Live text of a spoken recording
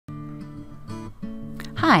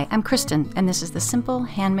Hi, I'm Kristen, and this is the Simple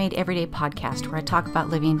Handmade Everyday Podcast, where I talk about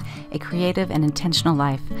living a creative and intentional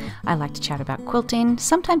life. I like to chat about quilting,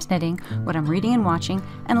 sometimes knitting, what I'm reading and watching,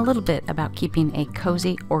 and a little bit about keeping a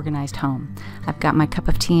cozy, organized home. I've got my cup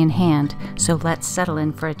of tea in hand, so let's settle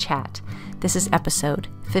in for a chat. This is episode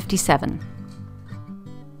 57.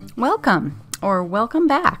 Welcome, or welcome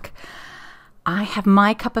back. I have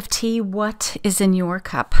my cup of tea. What is in your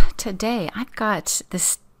cup? Today, I've got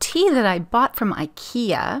this tea that I bought from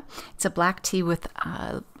IKEA. It's a black tea with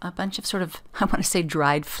a bunch of sort of, I want to say,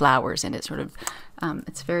 dried flowers in it. Sort of,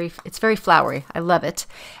 it's very flowery. I love it,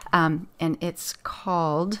 and it's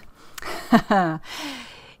called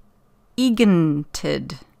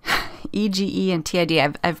Egented. E-G-E-N-T-I-D.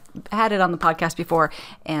 I've had it on the podcast before,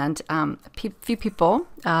 and a few people,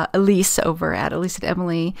 Elise over at Elise and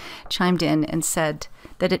Emily, chimed in and said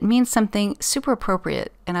that it means something super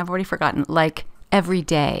appropriate, and I've already forgotten, like every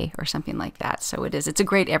day or something like that. So it is. It's a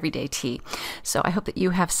great everyday tea. So I hope that you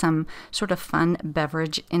have some sort of fun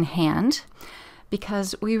beverage in hand,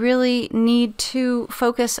 because we really need to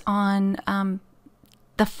focus on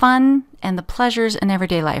the fun and the pleasures in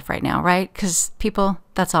everyday life right now, right? Because people,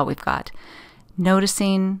 that's all we've got.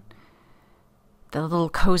 Noticing the little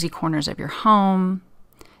cozy corners of your home,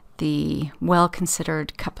 the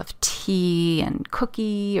well-considered cup of tea and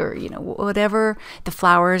cookie, or, you know, whatever, the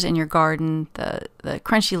flowers in your garden, the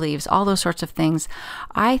crunchy leaves, all those sorts of things,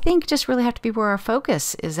 I think just really have to be where our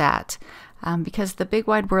focus is at. Because the big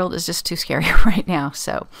wide world is just too scary right now.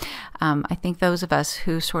 So I think those of us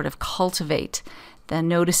who sort of cultivate the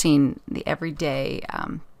noticing the everyday,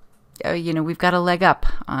 we've got a leg up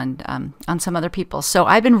on some other people. So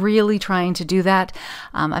I've been really trying to do that.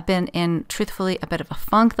 I've been in, truthfully, a bit of a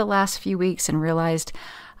funk the last few weeks, and realized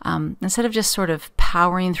instead of just sort of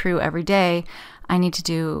powering through every day, I need to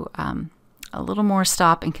do a little more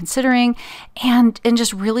stop and considering, and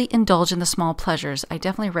just really indulge in the small pleasures. I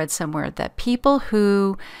definitely read somewhere that people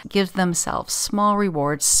who give themselves small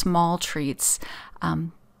rewards, small treats,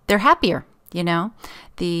 they're happier. You know,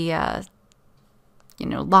 the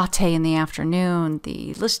latte in the afternoon,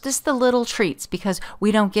 just the little treats, because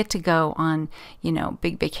we don't get to go on,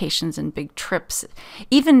 big vacations and big trips.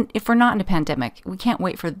 Even if we're not in a pandemic, we can't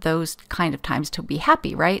wait for those kind of times to be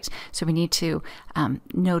happy, right? So we need to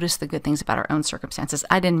notice the good things about our own circumstances.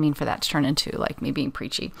 I didn't mean for that to turn into like me being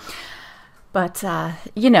preachy. But,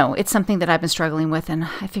 it's something that I've been struggling with, and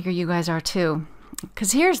I figure you guys are too.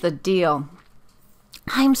 Because here's the deal.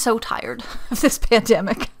 I'm so tired of this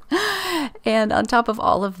pandemic. And on top of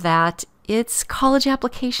all of that, it's college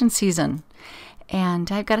application season.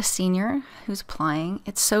 And I've got a senior who's applying.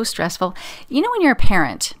 It's so stressful. You know, when you're a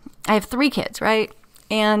parent, I have 3 kids, right?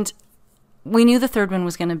 And we knew the third one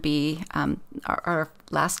was going to be our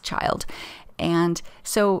last child. And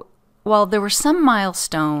so while there were some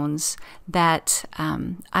milestones that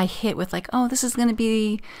I hit with, like, oh, this is going to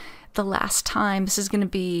be the last time, this is going to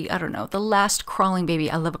be, I don't know, the last crawling baby.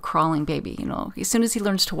 I love a crawling baby, as soon as he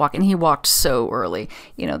learns to walk, and he walked so early,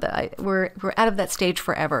 that we're out of that stage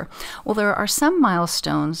forever. Well, there are some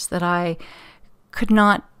milestones that I could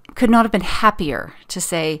not have been happier to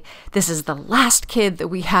say, this is the last kid that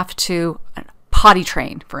we have to potty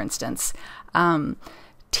train, for instance,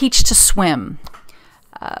 teach to swim.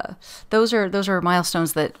 Those are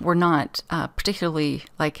milestones that were not particularly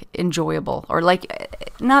like enjoyable, or like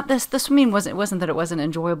not this. The swimming wasn't that it wasn't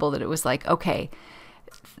enjoyable. That it was like, okay,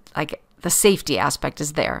 like the safety aspect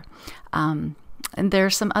is there, and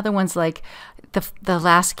there's some other ones like the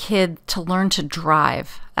last kid to learn to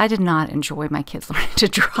drive. I did not enjoy my kids learning to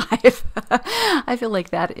drive. I feel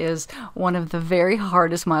like that is one of the very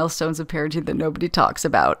hardest milestones of parenting that nobody talks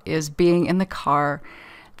about, is being in the car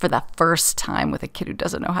for the first time with a kid who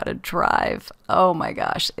doesn't know how to drive. Oh my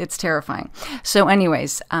gosh, it's terrifying. So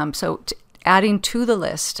anyways, adding to the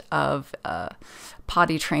list of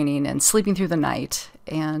potty training and sleeping through the night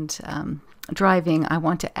and driving, I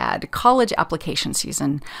want to add college application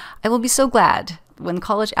season. I will be so glad when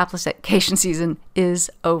college application season is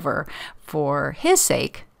over, for his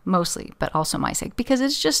sake mostly, but also my sake, because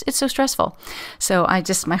it's so stressful. So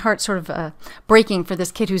my heart's sort of breaking for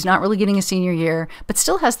this kid who's not really getting a senior year, but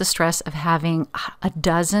still has the stress of having a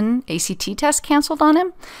dozen ACT tests canceled on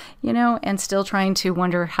him, and still trying to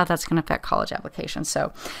wonder how that's going to affect college applications.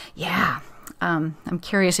 So yeah, I'm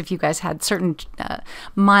curious if you guys had certain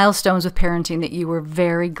milestones with parenting that you were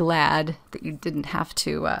very glad that you didn't have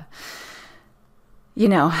to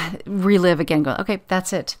relive again. Go, okay,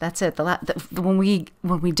 that's it. When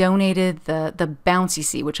we donated the bouncy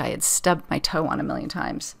seat, which I had stubbed my toe on a million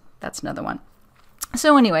times, that's another one.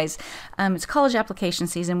 So anyways, it's college application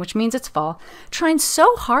season, which means it's fall. Trying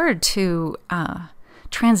so hard to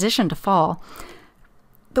transition to fall.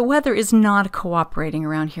 The weather is not cooperating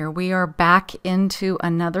around here. We are back into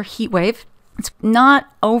another heat wave. It's not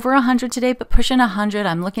over 100 today, but pushing 100.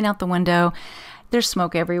 I'm looking out the window. There's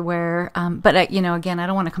smoke everywhere. But again, I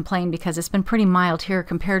don't want to complain because it's been pretty mild here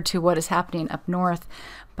compared to what is happening up north.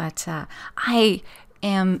 But I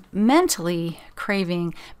am mentally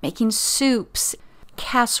craving making soups,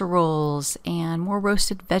 casseroles, and more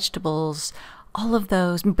roasted vegetables, all of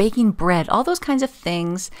those, baking bread, all those kinds of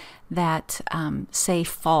things that say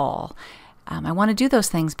fall. I want to do those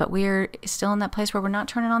things, but we're still in that place where we're not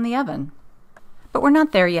turning on the oven. But we're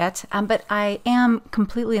not there yet. But I am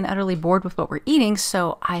completely and utterly bored with what we're eating,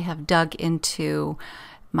 so I have dug into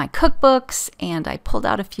my cookbooks and I pulled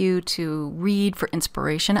out a few to read for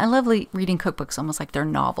inspiration. I love reading cookbooks almost like they're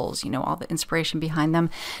novels, all the inspiration behind them,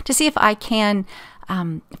 to see if I can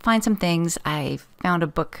find some things. I found a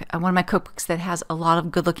book, one of my cookbooks that has a lot of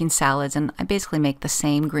good looking salads, and I basically make the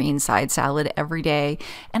same green side salad every day,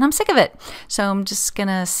 and I'm sick of it. So I'm just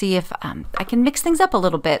gonna see if I can mix things up a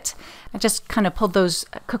little bit. I just kind of pulled those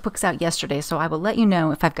cookbooks out yesterday, so I will let you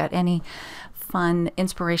know if I've got any fun,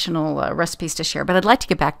 inspirational recipes to share. But I'd like to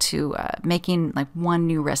get back to making like one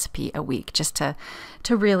new recipe a week, just to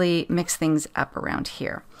really mix things up around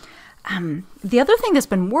here. The other thing that's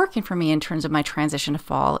been working for me in terms of my transition to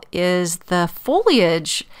fall is the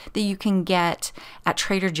foliage that you can get at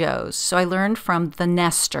Trader Joe's. So I learned from the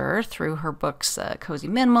Nester through her books, Cozy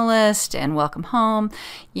Minimalist and Welcome Home,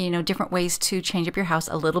 different ways to change up your house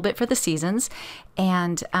a little bit for the seasons.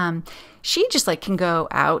 And she just can go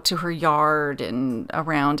out to her yard and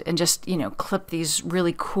around and just, clip these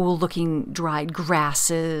really cool looking dried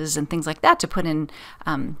grasses and things like that to put in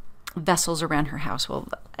vessels around her house. Well,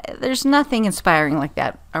 there's nothing inspiring like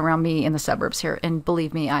that around me in the suburbs here, and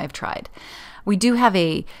believe me, I have tried. We do have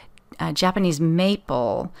a Japanese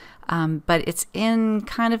maple, but it's in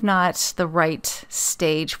kind of not the right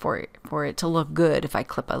stage for it to look good if I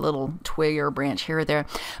clip a little twig or branch here or there.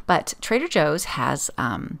 But Trader Joe's has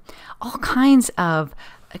all kinds of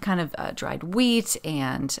dried wheat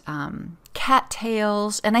and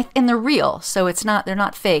cattails, and they're real, so they're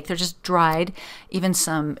not fake. They're just dried. Even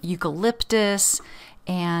some eucalyptus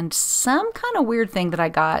and some kind of weird thing that I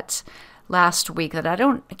got last week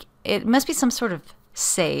that it must be some sort of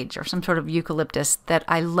sage or some sort of eucalyptus that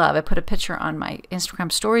I love. I put a picture on my Instagram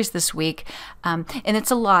stories this week, and it's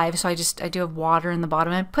alive, so I do have water in the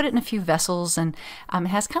bottom. I put it in a few vessels, and it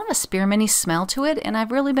has kind of a spearminty smell to it, and I've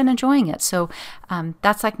really been enjoying it. So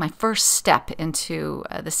that's like my first step into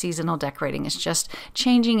the seasonal decorating, is just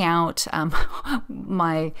changing out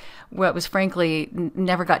what was frankly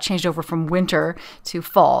never got changed over from winter to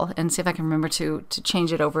fall, and see if I can remember to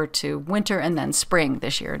change it over to winter and then spring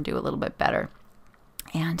this year and do a little bit better.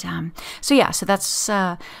 And so that's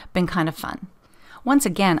been kind of fun. Once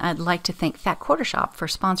again, I'd like to thank Fat Quarter Shop for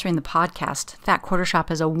sponsoring the podcast. Fat Quarter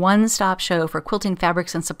Shop is a one-stop show for quilting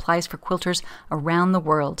fabrics and supplies for quilters around the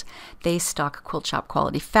world. They stock quilt shop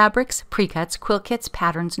quality fabrics, pre-cuts, quilt kits,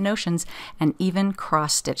 patterns, notions, and even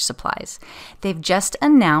cross-stitch supplies. They've just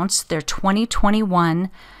announced their 2021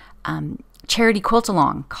 charity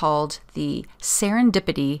quilt-along called the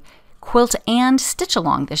Serendipity Quilt and Stitch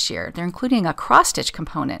Along this year. They're including a cross-stitch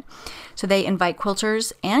component. So they invite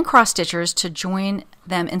quilters and cross-stitchers to join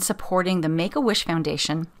them in supporting the Make-A-Wish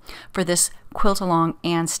Foundation for this quilt along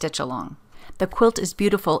and stitch along. The quilt is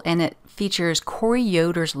beautiful, and it features Corey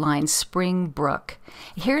Yoder's line Spring Brook.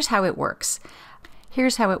 Here's how it works.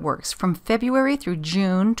 From February through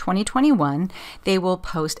June 2021, they will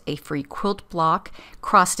post a free quilt block,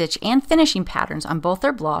 cross-stitch, and finishing patterns on both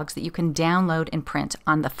their blogs that you can download and print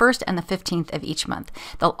on the 1st and the 15th of each month.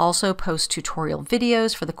 They'll also post tutorial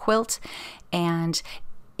videos for the quilt, and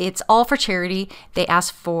it's all for charity. They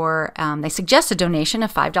suggest a donation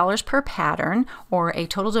of $5 per pattern, or a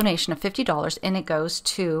total donation of $50, and it goes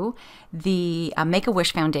to the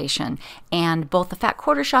Make-A-Wish Foundation. And both the Fat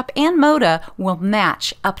Quarter Shop and Moda will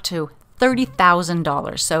match up to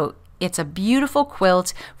 $30,000. So it's a beautiful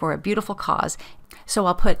quilt for a beautiful cause. So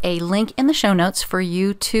I'll put a link in the show notes for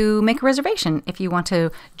you to make a reservation if you want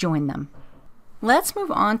to join them. Let's move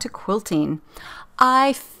on to quilting.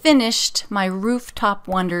 I finished my Rooftop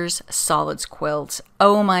Wonders Solids quilt.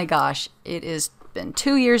 Oh my gosh, it has been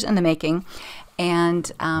 2 years in the making,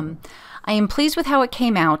 and I am pleased with how it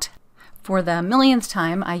came out. For the millionth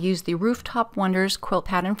time, I used the Rooftop Wonders quilt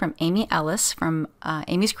pattern from Amy Ellis from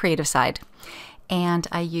Amy's Creative Side, and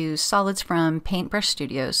I used solids from Paintbrush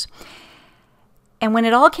Studios. And when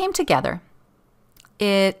it all came together,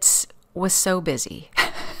 it was so busy.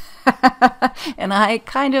 And I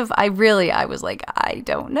was like, I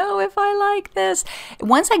don't know if I like this.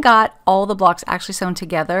 Once I got all the blocks actually sewn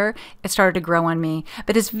together, it started to grow on me,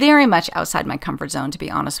 but it's very much outside my comfort zone, to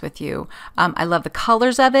be honest with you. I love the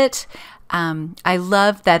colors of it. I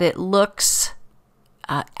love that it looks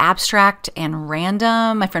abstract and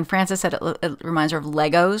random. My friend Frances said it reminds her of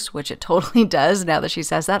Legos, which it totally does now that she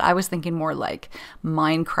says that. I was thinking more like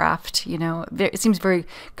Minecraft, it seems very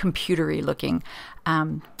computery looking.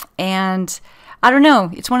 And I don't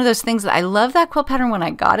know, it's one of those things that I love that quilt pattern when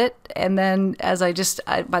I got it. And then by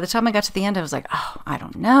the time I got to the end, I was like, oh, I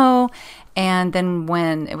don't know. And then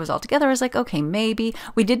when it was all together, I was like, okay, maybe.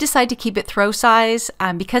 We did decide to keep it throw size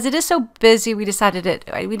because it is so busy. We decided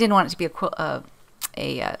we didn't want it to be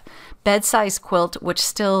a bed-size quilt, which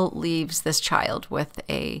still leaves this child with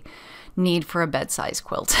a need for a bed-size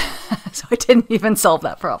quilt. So I didn't even solve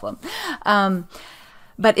that problem.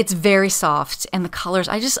 But it's very soft, and the colors,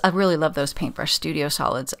 I really love those Paintbrush Studio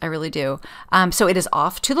Solids. I really do. So it is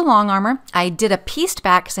off to the long armor. I did a pieced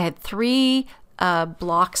back because I had 3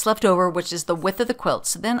 blocks left over, which is the width of the quilt.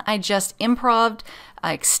 So then I just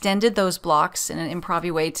I extended those blocks in an improv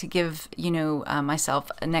way to give,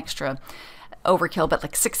 myself an extra overkill, but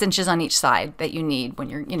like 6 inches on each side that you need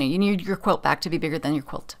when you need your quilt back to be bigger than your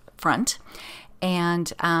quilt front.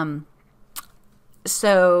 And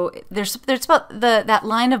so there's about that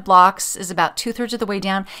line of blocks is about 2/3 of the way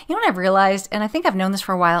down. You know what I've realized, and I think I've known this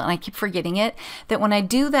for a while and I keep forgetting it, that when I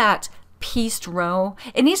do that pieced row,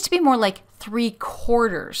 it needs to be more like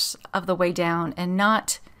 3/4 of the way down and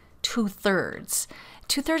not 2/3.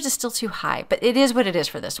 2/3 is still too high, but it is what it is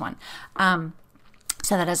for this one.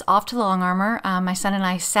 So that is off to the long armor. My son and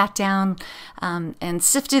I sat down and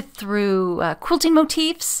sifted through quilting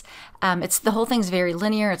motifs. The whole thing's very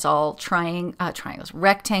linear. It's all triangles,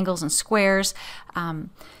 rectangles, and squares. And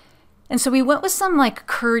so we went with some like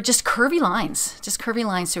just curvy lines. Just curvy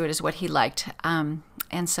lines through it is what he liked.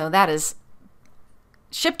 And so that is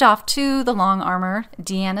shipped off to the long armor,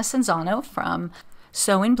 Deanna Senzano from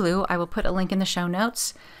Sew in Blue. I will put a link in the show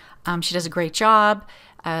notes. She does a great job.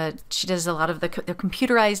 She does a lot of the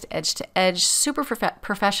computerized edge-to-edge, super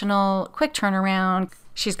professional, quick turnaround.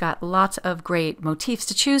 She's got lots of great motifs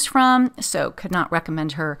to choose from, so could not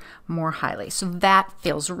recommend her more highly. So that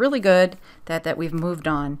feels really good that we've moved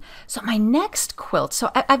on. So my next quilt,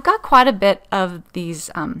 so I've got quite a bit of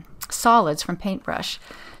these solids from Paintbrush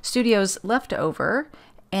Studios left over,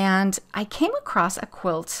 and I came across a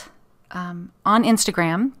quilt on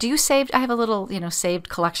Instagram. I have a little, saved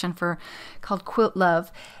collection called Quilt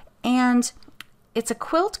Love. And it's a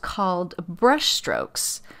quilt called Brush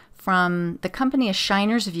Strokes from the company is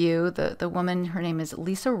Shiner's View. The woman, her name is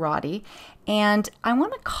Lisa Roddy. And I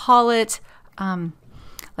want to call it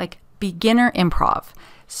like beginner improv.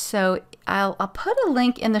 So I'll put a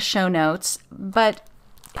link in the show notes, but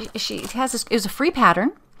it was a free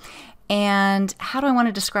pattern. And how do I want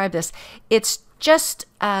to describe this? It's just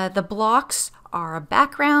the blocks are a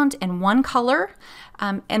background and one color,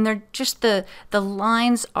 and they're just the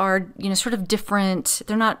lines are sort of different.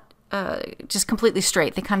 They're not just completely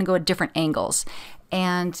straight. They kind of go at different angles,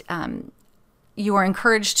 and you are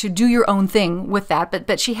encouraged to do your own thing with that.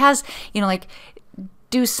 But she has like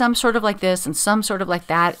do some sort of like this and some sort of like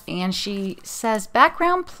that, and she says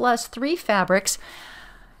background plus 3 fabrics.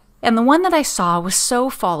 And the one that I saw was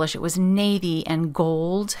so fallish. It was navy and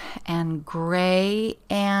gold and gray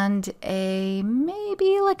and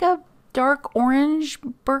maybe like a dark orange,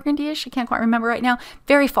 burgundy-ish. I can't quite remember right now.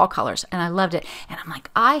 Very fall colors, and I loved it. And I'm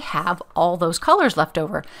like, I have all those colors left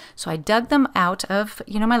over. So I dug them out of,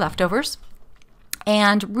 my leftovers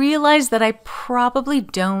and realized that I probably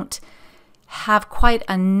don't have quite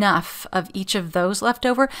enough of each of those left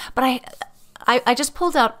over. But I just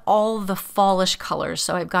pulled out all the fallish colors.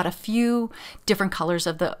 So I've got a few different colors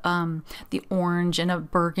of the orange and a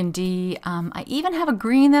burgundy. I even have a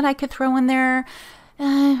green that I could throw in there.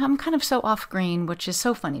 I'm kind of so off green, which is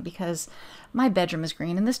so funny because my bedroom is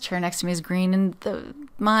green and this chair next to me is green and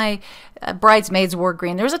my bridesmaids wore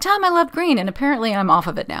green. There was a time I loved green and apparently I'm off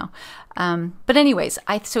of it now. But anyways,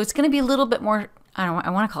 so it's going to be a little bit more, I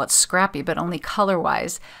want to call it scrappy, but only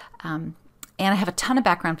color-wise. And I have a ton of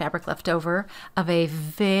background fabric left over of a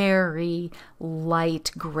very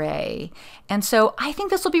light gray. And so I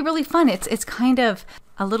think this will be really fun. It's kind of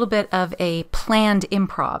a little bit of a planned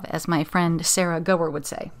improv, as my friend Sarah Gower would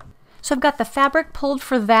say. So I've got the fabric pulled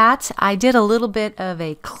for that. I did a little bit of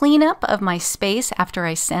a cleanup of my space after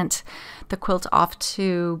I sent the quilt off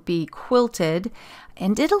to be quilted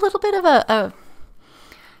and did a little bit of a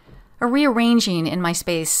rearranging in my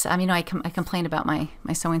space. I complain about my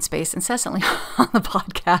sewing space incessantly on the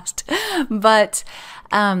podcast, but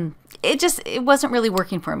it wasn't really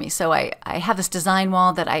working for me. So I have this design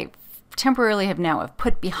wall that I temporarily have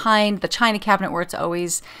put behind the china cabinet where it's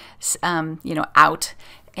always, out,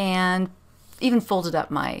 and even folded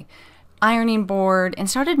up my ironing board and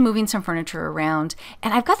started moving some furniture around.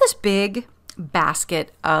 And I've got this big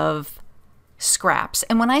basket of scraps.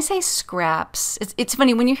 And when I say scraps, it's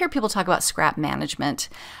funny when you hear people talk about scrap management.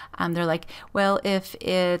 They're like, well, if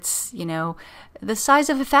it's, the size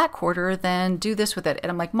of a fat quarter, then do this with it.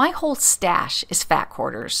 And I'm like, my whole stash is fat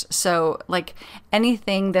quarters. So like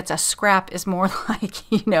anything that's a scrap is more like,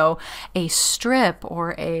 a strip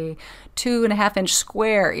or a 2.5-inch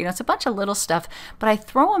square. It's a bunch of little stuff, but I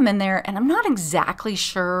throw them in there and I'm not exactly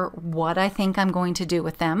sure what I think I'm going to do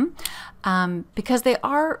with them, because they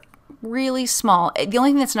are really small. The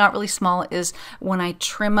only thing that's not really small is when I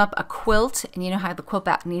trim up a quilt, and you know how the quilt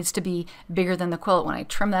back needs to be bigger than the quilt. When I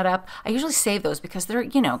trim that up, I usually save those because they're,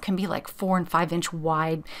 can be like 4 and 5-inch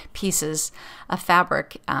wide pieces of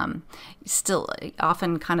fabric, still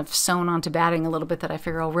often kind of sewn onto batting a little bit that I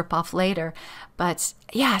figure I'll rip off later. But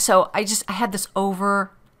yeah, so I had this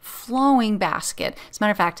overflowing basket. As a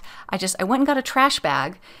matter of fact, I went and got a trash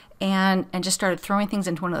bag and just started throwing things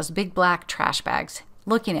into one of those big black trash bags,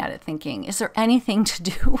 looking at it thinking, is there anything to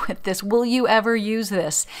do with this? Will you ever use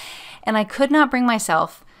this? And I could not bring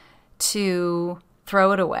myself to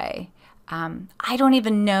throw it away. I don't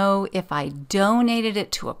even know if I donated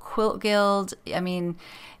it to a quilt guild.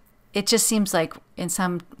 It just seems like in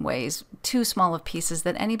some ways too small of pieces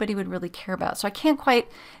that anybody would really care about. So I can't quite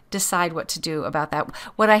decide what to do about that.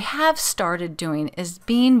 What I have started doing is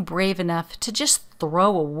being brave enough to just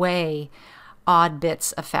throw away odd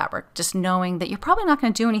bits of fabric, just knowing that you're probably not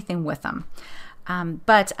going to do anything with them.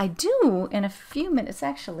 But I do in a few minutes,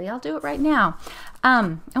 actually, I'll do it right now.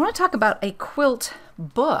 I want to talk about a quilt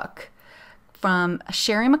book from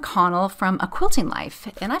Sherry McConnell from A Quilting Life.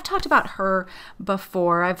 And I've talked about her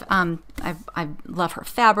before. I love her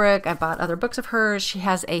fabric. I bought other books of hers. She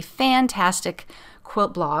has a fantastic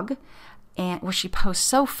quilt blog where she posts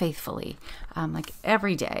so faithfully, like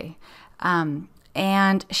every day.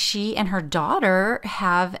 And she and her daughter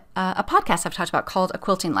have a podcast I've talked about called A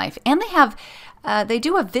Quilting Life. And they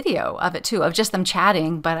do a video of it too, of just them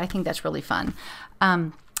chatting, but I think that's really fun.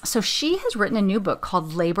 So she has written a new book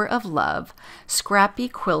called Labor of Love, Scrappy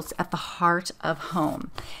Quilts at the Heart of Home.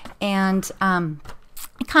 And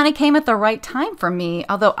it kind of came at the right time for me,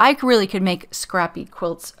 although I really could make scrappy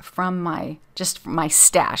quilts from my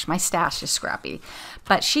stash. My stash is scrappy.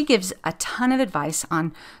 But she gives a ton of advice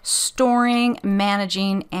on storing,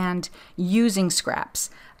 managing, and using scraps.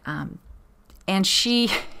 And she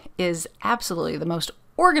is absolutely the most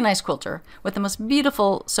organized quilter with the most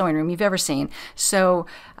beautiful sewing room you've ever seen. So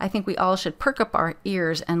I think we all should perk up our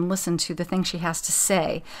ears and listen to the things she has to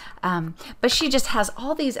say. But she just has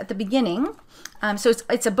all these at the beginning. So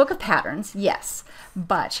it's a book of patterns, yes,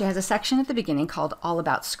 but she has a section at the beginning called All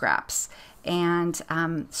About Scraps, and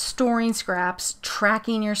storing scraps,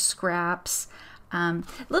 tracking your scraps,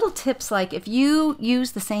 little tips like if you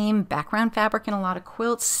use the same background fabric in a lot of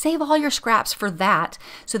quilts, save all your scraps for that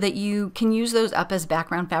so that you can use those up as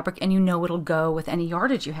background fabric and it'll go with any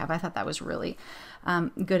yardage you have. I thought that was really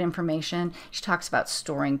good information. She talks about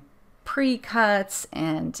storing pre-cuts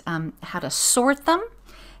and how to sort them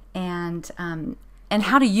and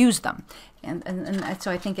how to use them. And so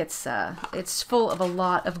I think it's full of a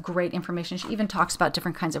lot of great information. She even talks about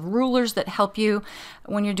different kinds of rulers that help you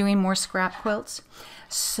when you're doing more scrap quilts.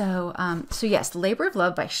 So yes, Labor of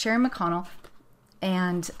Love by Sherry McConnell.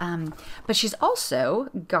 And but she's also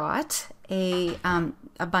got a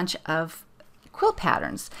bunch of quilt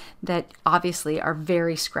patterns that obviously are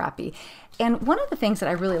very scrappy. And one of the things that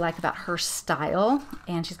I really like about her style,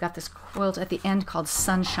 and she's got this quilt at the end called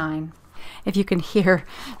Sunshine. If you can hear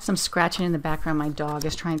some scratching in the background, my dog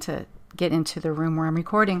is trying to get into the room where I'm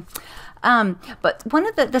recording. But one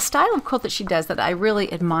of the style of quilt that she does that I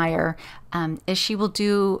really admire is she will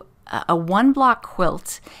do a 1-block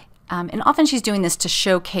quilt. And often she's doing this to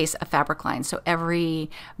showcase a fabric line. So every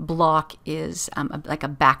block is like a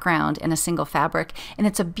background in a single fabric. And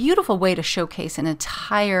it's a beautiful way to showcase an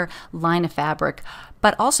entire line of fabric,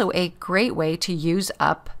 but also a great way to use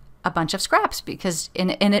up a bunch of scraps because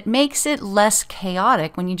and it makes it less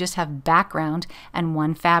chaotic when you just have background and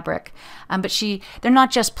one fabric. But they're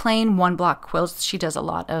not just plain 1-block quilts. She does a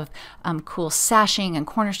lot of cool sashing and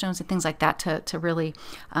cornerstones and things like that to really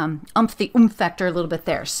umph the oomph factor a little bit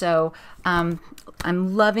there. So I'm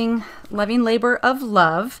loving Labor of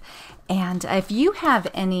Love. And if you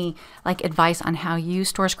have any like advice on how you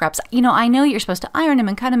store scraps, I know you're supposed to iron them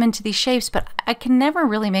and cut them into these shapes, but I can never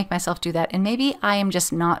really make myself do that. And maybe I am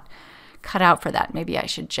just not cut out for that. Maybe I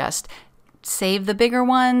should just save the bigger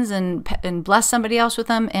ones and bless somebody else with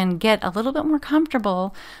them and get a little bit more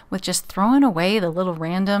comfortable with just throwing away the little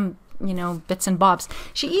random, bits and bobs.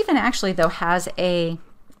 She even actually, though, has a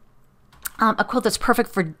quilt that's perfect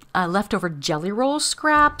for leftover jelly roll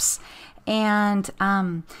scraps and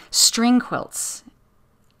string quilts.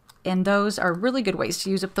 And those are really good ways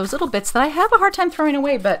to use up those little bits that I have a hard time throwing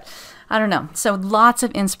away, but I don't know. So lots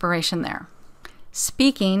of inspiration there.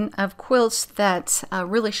 Speaking of quilts that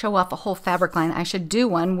really show off a whole fabric line, I should do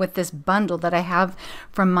one with this bundle that I have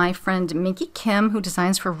from my friend Minky Kim, who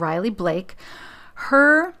designs for Riley Blake.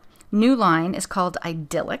 Her new line is called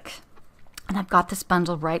Idyllic. And I've got this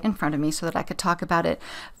bundle right in front of me so that I could talk about it.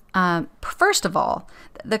 First of all,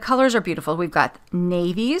 the colors are beautiful. We've got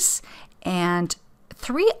navies and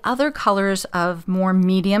 3 other colors of more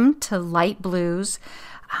medium to light blues.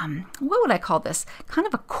 What would I call this? Kind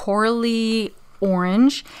of a corally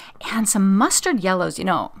orange and some mustard yellows.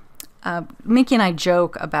 Minky and I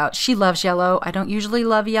joke about she loves yellow. I don't usually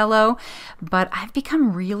love yellow, but I've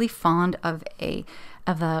become really fond of a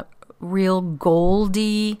real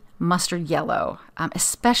goldy mustard yellow,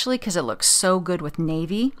 especially because it looks so good with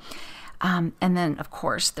navy. And then, of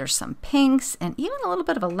course, there's some pinks and even a little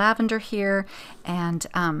bit of a lavender here. And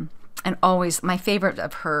always my favorite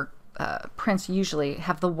of her prints usually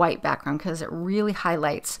have the white background because it really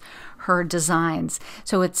highlights her designs.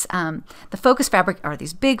 So it's the focus fabric are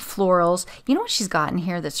these big florals. You know what she's got in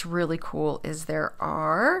here that's really cool is there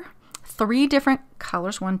are 3 different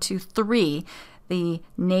colors, 1, 2, 3. The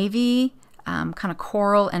navy, kind of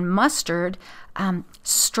coral and mustard,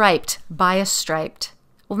 striped, bias striped.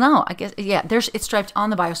 Well, no, I guess, yeah, it's striped on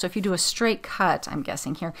the bias. So if you do a straight cut, I'm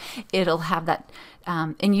guessing here, it'll have that,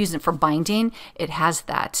 and use it for binding, it has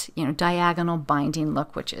that, diagonal binding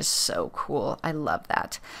look, which is so cool. I love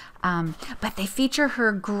that. But they feature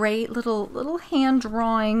her great little hand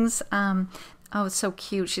drawings. Oh, it's so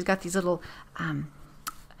cute. She's got these little,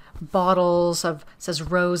 bottles of, says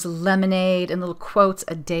rose lemonade and little quotes,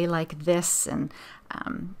 a day like this, and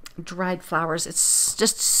dried flowers. It's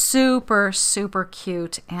just super, super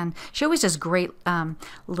cute. And she always does great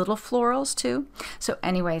little florals too. So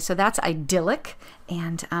anyway, so that's Idyllic.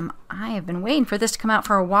 And I have been waiting for this to come out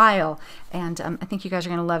for a while. And I think you guys are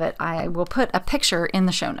going to love it. I will put a picture in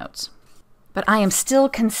the show notes. But I am still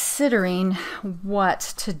considering what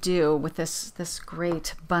to do with this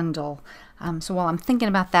great bundle. So while I'm thinking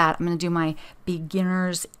about that, I'm going to do my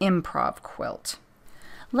beginner's improv quilt.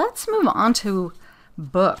 Let's move on to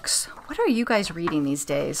books. What are you guys reading these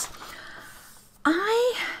days?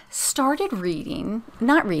 I started listening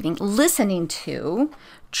to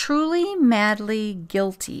Truly Madly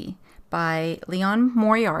Guilty by Leon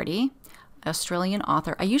Moriarty, Australian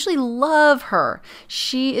author. I usually love her.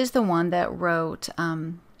 She is the one that wrote,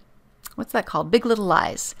 what's that called? Big Little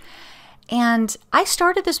Lies. And I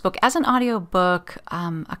started this book as an audiobook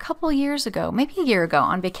a couple years ago, maybe a year ago,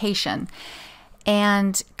 on vacation,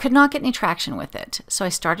 and could not get any traction with it. So I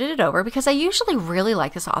started it over because I usually really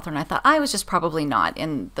like this author, and I thought I was just probably not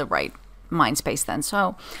in the right mind space then.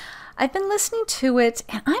 So I've been listening to it,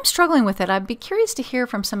 and I'm struggling with it. I'd be curious to hear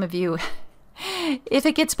from some of you if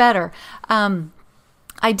it gets better.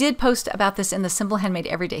 I did post about this in the Simple Handmade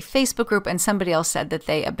Everyday Facebook group, and somebody else said that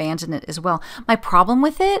they abandoned it as well. My problem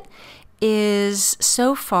with it is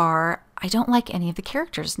so far I don't like any of the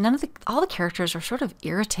characters. All the characters are sort of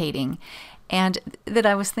irritating, and that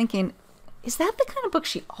I was thinking, is that the kind of book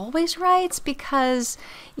she always writes? Because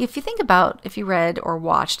if you read or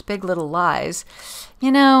watched Big Little Lies,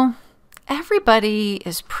 everybody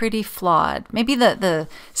is pretty flawed. Maybe the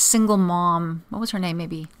single mom, what was her name?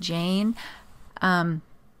 Maybe Jane.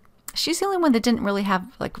 She's the only one that didn't really have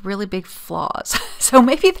really big flaws. So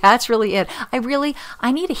maybe that's really it.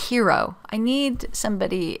 I need a hero. I need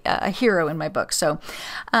somebody, a hero in my book. So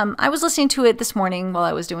I was listening to it this morning while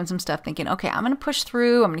I was doing some stuff thinking, okay, I'm going to push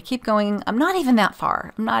through. I'm going to keep going. I'm not even that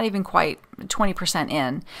far. I'm not even quite 20%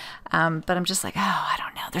 in. But I'm just like, I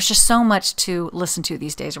don't know. There's just so much to listen to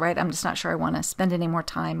these days, right? I'm just not sure I want to spend any more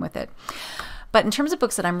time with it. But in terms of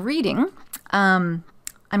books that I'm reading,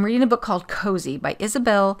 I'm reading a book called Cozy by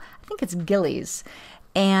Isabel, I think it's Gillies.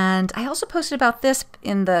 And I also posted about this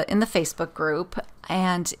in the Facebook group.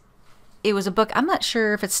 And it was a book, I'm not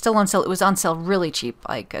sure if it's still on sale. It was on sale really cheap,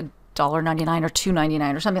 like $1.99 or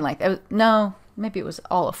 $2.99 or something like that. No, maybe it was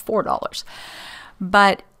all of $4.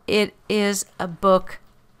 But it is a book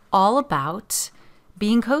all about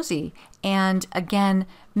being cozy. And again,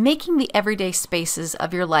 making the everyday spaces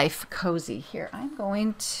of your life cozy. Here, I'm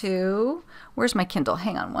going to, where's my Kindle?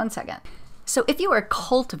 Hang on one second. So if you are a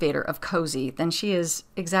cultivator of cozy, then she is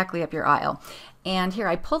exactly up your aisle. And here,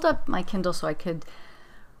 I pulled up my Kindle so I could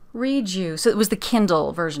read you. So it was the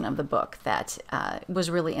Kindle version of the book that was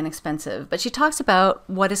really inexpensive. But she talks about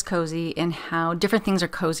what is cozy and how different things are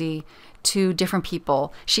cozy to different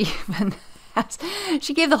people. She even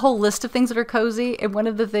she gave the whole list of things that are cozy, and one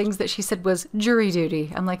of the things that she said was jury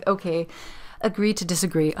duty. I'm like, okay, agree to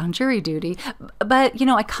disagree on jury duty. But, you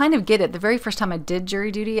know, I kind of get it. The very first time I did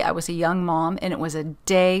jury duty, I was a young mom, and it was a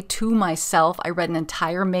day to myself. I read an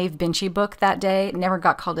entire Maeve Binchy book that day, never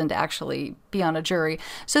got called in to actually be on a jury.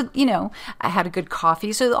 So, you know, I had a good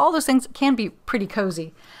coffee. So all those things can be pretty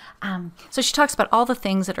cozy. So she talks about all the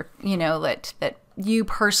things that are, you know, that you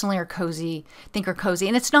personally are cozy, think are cozy.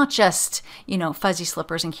 And it's not just, you know, fuzzy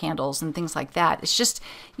slippers and candles and things like that. It's just,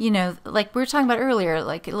 you know, like we were talking about earlier,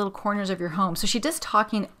 like little corners of your home. So she does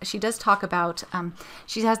talk about,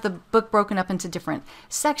 she has the book broken up into different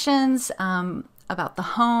sections, about the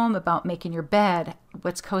home, about making your bed,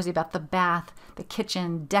 what's cozy about the bath, the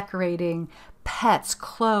kitchen, decorating, pets,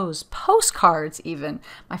 clothes, postcards even.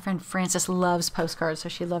 My friend Frances loves postcards, so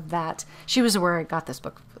she loved that. She was where I got this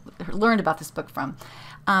book, learned about this book from.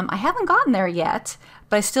 I haven't gotten there yet,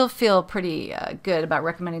 but I still feel pretty good about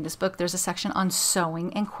recommending this book. There's a section on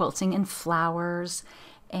sewing and quilting and flowers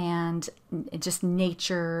and just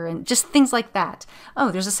nature and just things like that.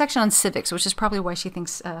 Oh, there's a section on civics, which is probably why she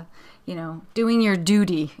thinks, you know, doing your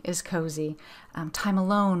duty is cozy. Time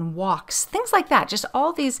alone, walks, things like that. Just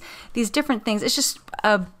all these different things. It's just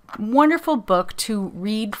a wonderful book to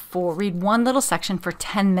read one little section for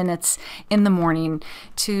 10 minutes in the morning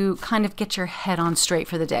to kind of get your head on straight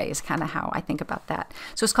for the day is kind of how I think about that.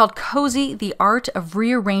 So it's called Cozy, The Art of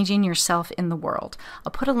Rearranging Yourself in the World.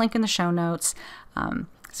 I'll put a link in the show notes.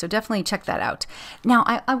 So definitely check that out. Now,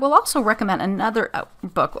 I will also recommend another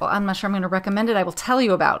book. Well, I'm not sure I'm going to recommend it. I will tell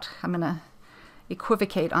you about. I'm going to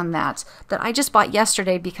equivocate on that I just bought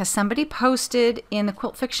yesterday because somebody posted in the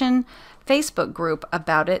Quilt Fiction Facebook group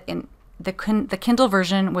about it. And the Kindle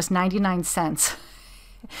version was 99 cents.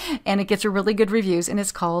 And it gets really good reviews. And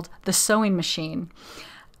it's called The Sewing Machine.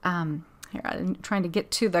 Here, I'm trying to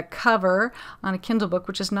get to the cover on a Kindle book,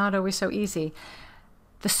 which is not always so easy.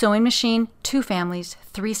 The Sewing Machine, 2 Families,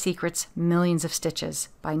 3 Secrets, Millions of Stitches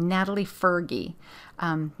by Natalie Fergie.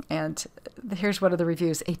 And here's one of the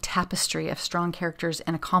reviews: a tapestry of strong characters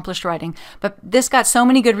and accomplished writing. But this got so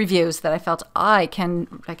many good reviews that I felt I can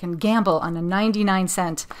gamble on a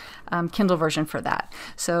 99-cent Kindle version for that.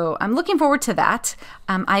 So I'm looking forward to that.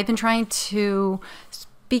 I've been trying to,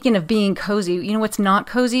 speaking of being cozy, you know what's not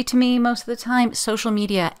cozy to me most of the time? Social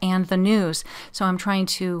media and the news. So I'm trying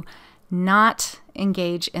to not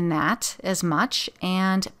engage in that as much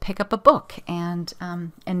and pick up a book and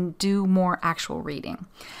do more actual reading.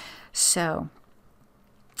 So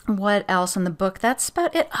what else in the book? That's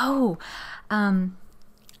about it. Oh,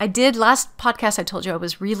 I did last podcast. I told you I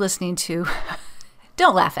was re-listening to,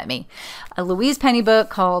 don't laugh at me, a Louise Penny book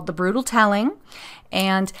called The Brutal Telling.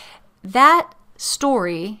 And that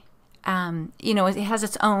story, you know, it has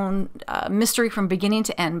its own mystery from beginning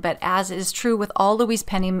to end, but as is true with all Louise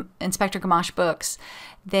Penny Inspector Gamache books,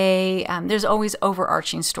 there's always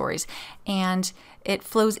overarching stories. And it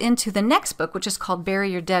flows into the next book, which is called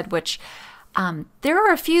Bury Your Dead, which there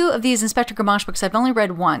are a few of these Inspector Gamache books I've only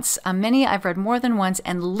read once. Many I've read more than once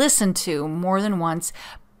and listened to more than once.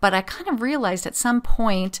 But I kind of realized at some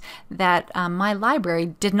point that my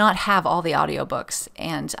library did not have all the audiobooks,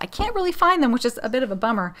 and I can't really find them, which is a bit of a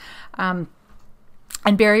bummer. And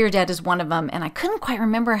Bury Your Dead is one of them, and I couldn't quite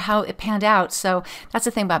remember how it panned out. So that's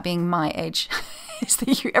the thing about being my age. Is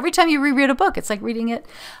that every time you reread a book, it's like reading it,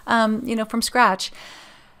 you know, from scratch.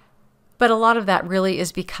 But a lot of that really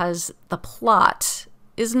is because the plot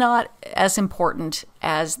is not as important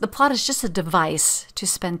as the plot is just a device to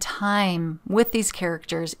spend time with these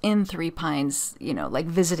characters in Three Pines, you know, like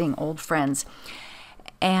visiting old friends.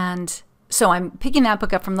 And so I'm picking that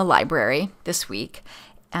book up from the library this week.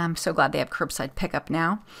 I'm so glad they have curbside pickup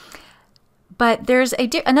now. But there's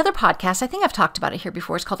another podcast, I think I've talked about it here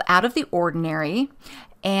before. It's called Out of the Ordinary.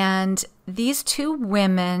 And these 2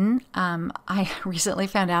 women, I recently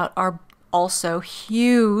found out, are also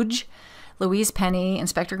huge Louise Penny,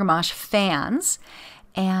 Inspector Gamache fans,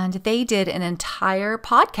 and they did an entire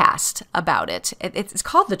podcast about it. It's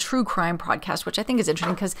called the True Crime Podcast, which I think is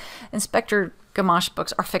interesting because Inspector Gamache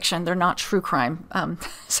books are fiction. They're not true crime,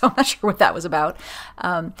 so I'm not sure what that was about.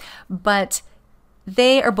 But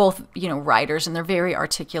they are both, writers, and they're very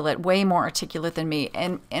articulate, way more articulate than me.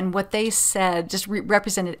 And what they said just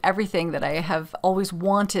represented everything that I have always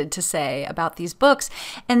wanted to say about these books.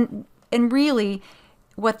 And really,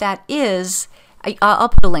 what that is, I'll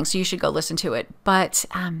put a link, so you should go listen to it. But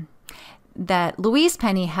that Louise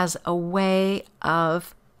Penny has a way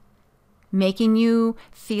of making you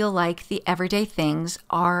feel like the everyday things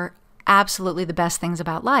are absolutely the best things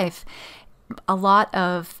about life. A lot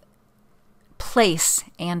of place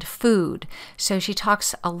and food. So she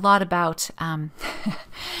talks a lot about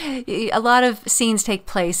a lot of scenes take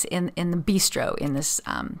place in the bistro in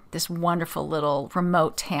this wonderful little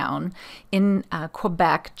remote town in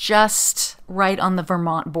Quebec, just right on the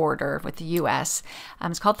Vermont border with the U.S.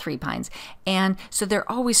 It's called Three Pines, and so they're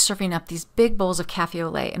always serving up these big bowls of cafe au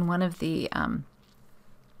lait. And one of the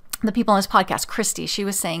people on this podcast, Christy, she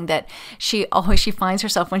was saying that she finds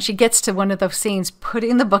herself, when she gets to one of those scenes,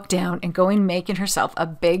 putting the book down and making herself a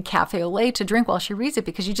big cafe au lait to drink while she reads it,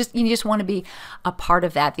 because you just want to be a part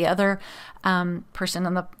of that. The other person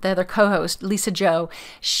on the other co-host, Lisa Jo,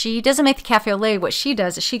 she doesn't make the cafe au lait. What she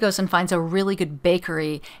does is she goes and finds a really good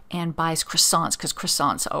bakery and buys croissants, because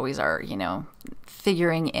croissants always are,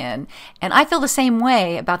 figuring in. And I feel the same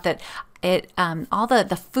way about that. All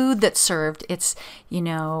the food that's served, it's,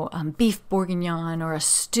 beef bourguignon or a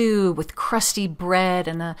stew with crusty bread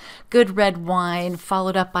and a good red wine,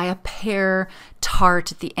 followed up by a pear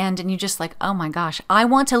tart at the end. And you're just like, oh my gosh, I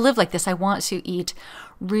want to live like this. I want to eat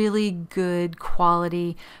really good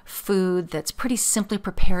quality food that's pretty simply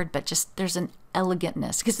prepared, but just there's an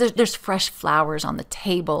elegantness, because there's fresh flowers on the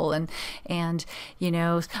table, and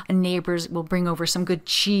neighbors will bring over some good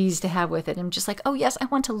cheese to have with it. I'm just like, oh yes, I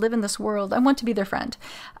want to live in this world. I want to be their friend.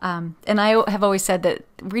 And I have always said that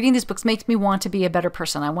reading these books makes me want to be a better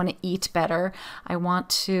person. I want to eat better. I want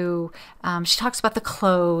to, she talks about the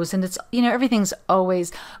clothes, and it's, everything's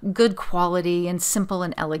always good quality and simple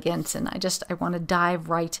and elegant. And I want to dive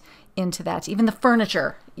right into that. Even the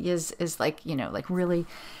furniture is like, like really,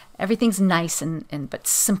 everything's nice and but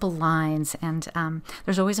simple lines, and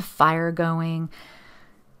there's always a fire going,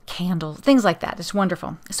 candles, things like that. It's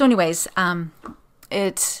wonderful. So anyways,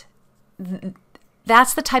 that's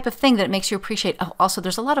the type of thing that it makes you appreciate. Oh, also,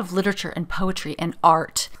 there's a lot of literature and poetry and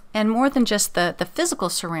art, and more than just the physical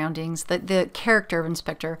surroundings. The character of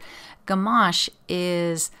Inspector Gamache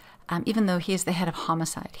is, even though he is the head of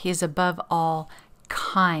homicide, he is above all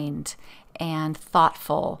kind and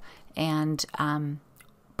thoughtful, and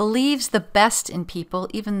believes the best in people,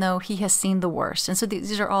 even though he has seen the worst. And so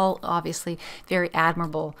these are all obviously very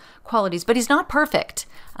admirable qualities, but he's not perfect.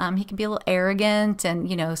 He can be a little arrogant,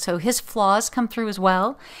 and, so his flaws come through as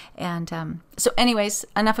well. And so anyways,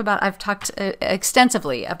 I've talked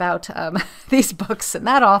extensively about these books and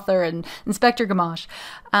that author and Inspector Gamache.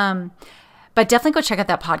 But definitely go check out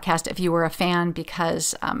that podcast if you were a fan,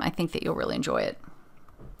 because I think that you'll really enjoy it.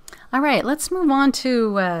 All right, let's move on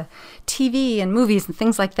to TV and movies and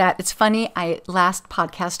things like that. It's funny, last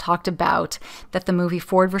podcast talked about that the movie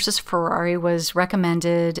Ford versus Ferrari was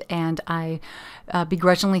recommended, and I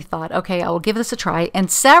begrudgingly thought, okay, I will give this a try. And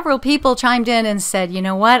several people chimed in and said, you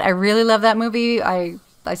know what, I really love that movie. I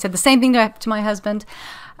said the same thing to my husband,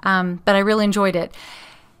 but I really enjoyed it.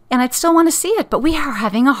 And I'd still want to see it, but we are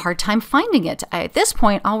having a hard time finding it. At this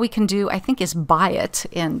point, all we can do, I think, is buy it.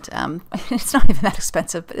 And it's not even that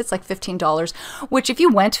expensive, but it's like $15, which if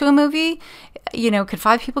you went to a movie, could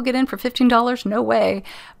 5 people get in for $15? No way.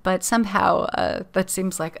 But somehow that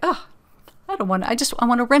seems like, I want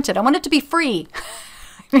to rent it. I want it to be free.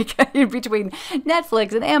 Between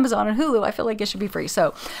Netflix and Amazon and Hulu, I feel like it should be free.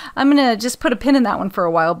 So I'm going to just put a pin in that one for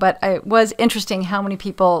a while. But it was interesting how many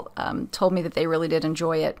people told me that they really did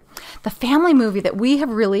enjoy it. The family movie that we have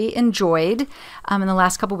really enjoyed in the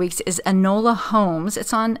last couple of weeks is Enola Holmes.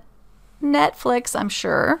 It's on Netflix, I'm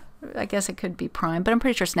sure. I guess it could be Prime, but I'm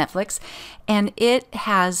pretty sure it's Netflix. And it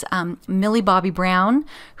has Millie Bobby Brown,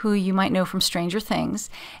 who you might know from Stranger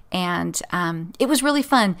Things. And it was really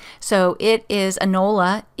fun. So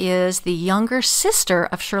Enola is the younger sister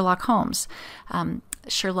of Sherlock Holmes.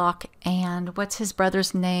 Sherlock and what's his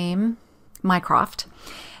brother's name? Mycroft.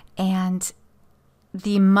 And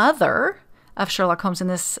the mother of Sherlock Holmes in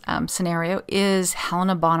this scenario is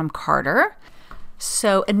Helena Bonham Carter.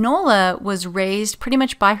 So Enola was raised pretty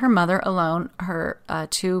much by her mother alone. Her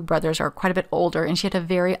 2 brothers are quite a bit older, and she had a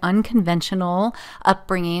very unconventional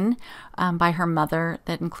upbringing by her mother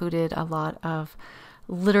that included a lot of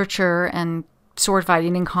literature and sword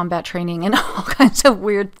fighting and combat training and all kinds of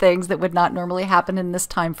weird things that would not normally happen in this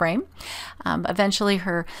time frame. Eventually,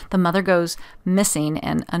 the mother goes missing,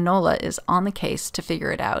 and Enola is on the case to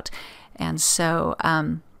figure it out. And so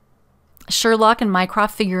Sherlock and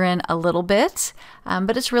Mycroft figure in a little bit,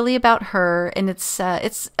 but it's really about her, and it's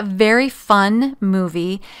a very fun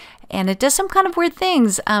movie. And it does some kind of weird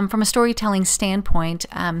things from a storytelling standpoint.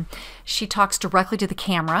 She talks directly to the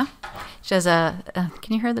camera. She has can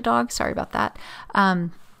you hear the dog? Sorry about that.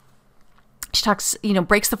 She talks,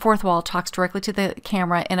 breaks the fourth wall, talks directly to the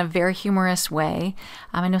camera in a very humorous way.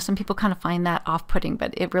 I know some people kind of find that off-putting,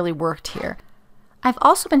 but it really worked here. I've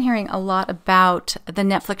also been hearing a lot about the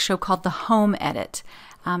Netflix show called The Home Edit.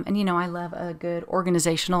 And I love a good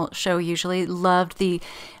organizational show usually. Loved the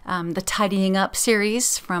Tidying Up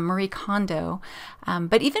series from Marie Kondo.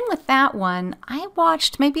 But even with that one, I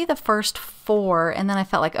watched maybe the first 4, and then I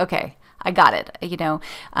felt like, okay, I got it.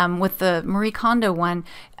 With the Marie Kondo one,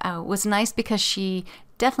 was nice because she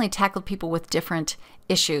definitely tackled people with different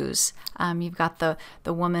issues. You've got the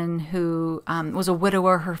woman who was a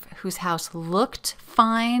widower, whose house looked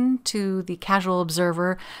fine to the casual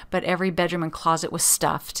observer, but every bedroom and closet was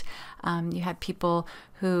stuffed. You had people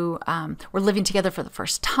who were living together for the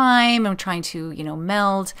first time and trying to,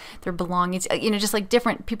 meld their belongings. Just like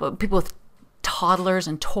different people with toddlers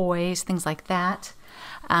and toys, things like that.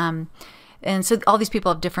 And so all these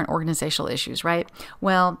people have different organizational issues, right?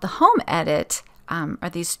 Well, the Home Edit are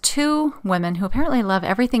these 2 women who apparently love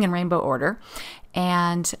everything in rainbow order.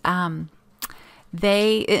 And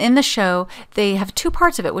they, in the show, they have 2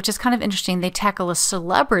 parts of it, which is kind of interesting. They tackle a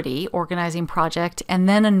celebrity organizing project and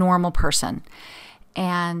then a normal person.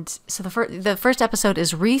 And so the first episode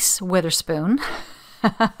is Reese Witherspoon.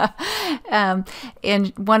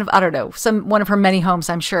 In one of her many homes,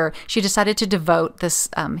 I'm sure, she decided to devote this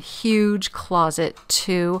huge closet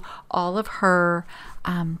to all of her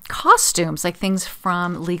costumes, like things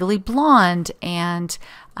from Legally Blonde and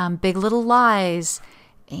Big Little Lies,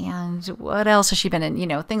 and what else has she been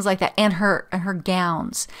in? Things like that, and her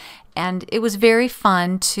gowns. And it was very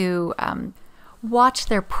fun to watch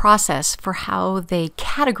their process for how they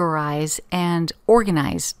categorize and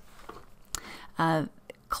organize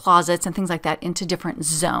closets and things like that into different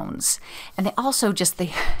zones. And they also they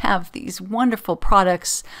have these wonderful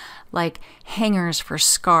products like hangers for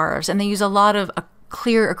scarves, and they use a lot of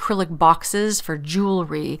clear acrylic boxes for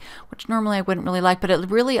jewelry, which normally I wouldn't really like, but it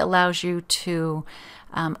really allows you to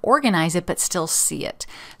organize it but still see it.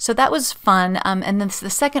 So that was fun. And then the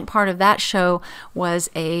second part of that show was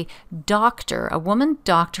a woman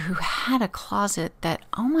doctor who had a closet that,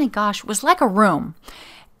 oh my gosh, was like a room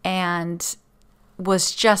and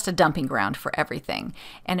was just a dumping ground for everything.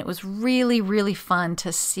 And it was really, really fun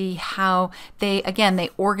to see how they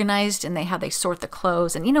organized and how they sort the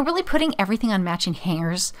clothes. And, really putting everything on matching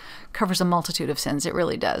hangers covers a multitude of sins. It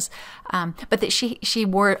really does. But she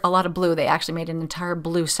wore a lot of blue. They actually made an entire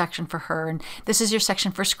blue section for her. And this is your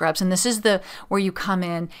section for scrubs. And this is where you come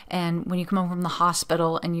in, and when you come home from the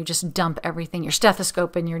hospital and you just dump everything, your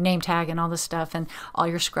stethoscope and your name tag and all this stuff, and all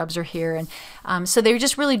your scrubs are here. And so they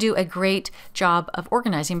just really do a great job of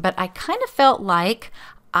organizing. But I kind of felt like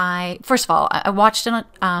first of all, I watched it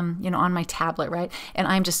on my tablet, right? And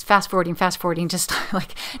I'm just fast forwarding, just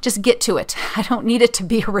get to it. I don't need it to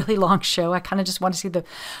be a really long show. I kind of just want to see the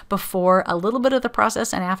before, a little bit of the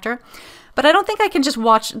process, and after. But I don't think I can just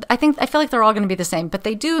watch. I feel like they're all going to be the same, but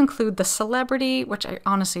they do include the celebrity, which I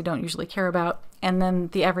honestly don't usually care about, and then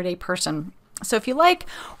the everyday person. So if you like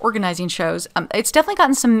organizing shows, it's definitely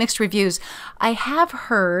gotten some mixed reviews. I have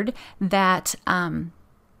heard that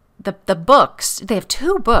the books, they have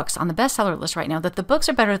 2 books on the bestseller list right now, that the books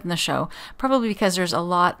are better than the show, probably because there's a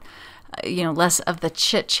lot, less of the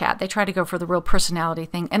chit chat. They try to go for the real personality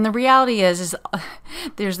thing. And the reality is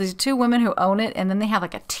there's these 2 women who own it, and then they have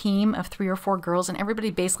like a team of 3 or 4 girls, and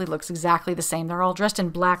everybody basically looks exactly the same. They're all dressed in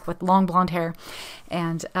black with long blonde hair.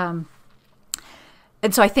 And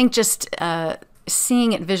so I think just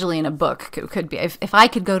seeing it visually in a book could be, if I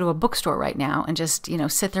could go to a bookstore right now and just,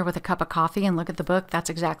 sit there with a cup of coffee and look at the book, that's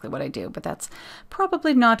exactly what I do. But that's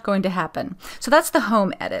probably not going to happen. So that's the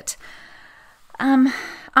Home Edit.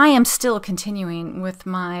 I am still continuing with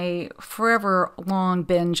my forever long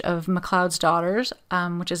binge of McLeod's Daughters,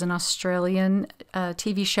 which is an Australian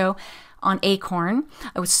TV show on Acorn.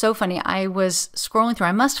 It was so funny. I was scrolling through.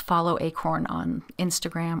 I must follow Acorn on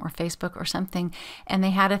Instagram or Facebook or something. And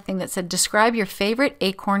they had a thing that said, describe your favorite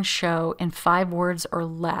Acorn show in 5 words or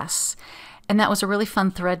less. And that was a really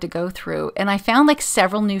fun thread to go through. And I found like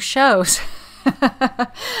several new shows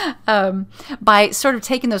by sort of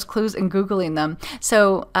taking those clues and Googling them.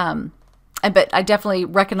 So, but I definitely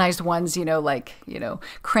recognized ones,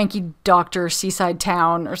 Cranky Doctor, Seaside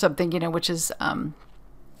Town or something, which is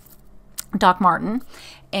Doc Martin,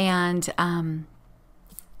 and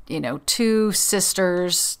 2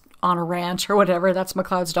 sisters on a ranch or whatever. That's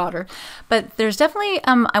McCloud's daughter. But there's definitely,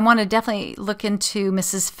 I want to definitely look into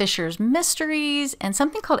Mrs. Fisher's Mysteries and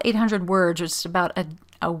something called 800 Words, which is about a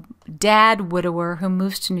dad widower who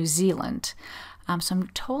moves to New Zealand. So I'm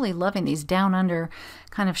totally loving these down under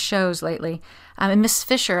kind of shows lately. And Miss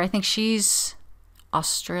Fisher, I think she's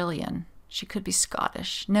Australian. She could be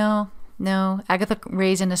Scottish. No, Agatha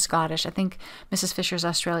Raisin is Scottish. I think Mrs. Fisher's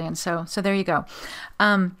Australian. So there you go.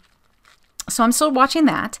 So I'm still watching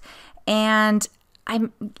that, and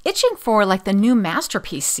I'm itching for like the new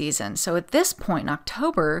masterpiece season. So at this point in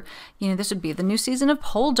October, this would be the new season of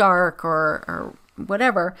Poldark or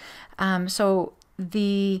whatever. So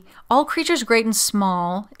the All Creatures Great and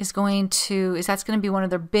Small that's going to be one of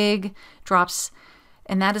their big drops,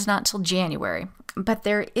 and that is not until January. But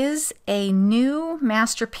there is a new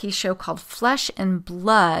masterpiece show called Flesh and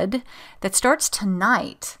Blood that starts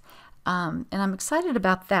tonight. And I'm excited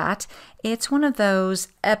about that. It's one of those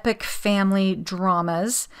epic family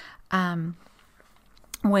dramas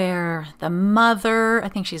where the mother, I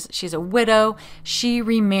think she's a widow, she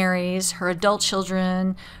remarries. Her adult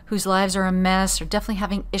children, whose lives are a mess, are definitely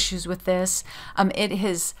having issues with this. It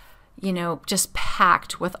is just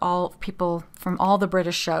packed with all people from all the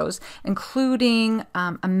British shows, including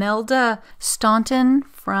Imelda Staunton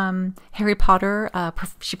from Harry Potter.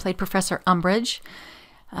 She played Professor Umbridge.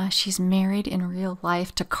 She's married in real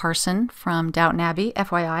life to Carson from Downton Abbey,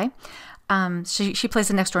 FYI. She plays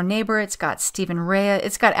the next door neighbor. It's got Stephen Rea.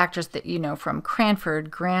 It's got actors that from Cranford,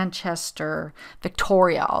 Grantchester,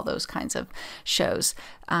 Victoria, all those kinds of shows.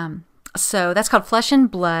 So that's called Flesh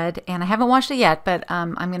and Blood, and I haven't watched it yet, but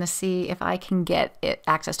I'm going to see if I can get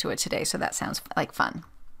access to it today, so that sounds like fun.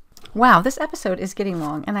 Wow, this episode is getting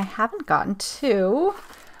long, and I haven't gotten to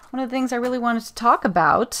one of the things I really wanted to talk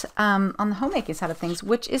about on the homemaking side of things,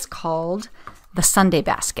 which is called the Sunday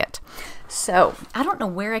basket. So I don't know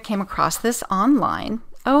where I came across this online.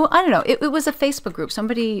 Oh, I don't know. It was a Facebook group.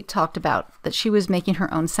 Somebody talked about that she was making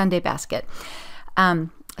her own Sunday basket.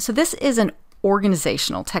 So this is an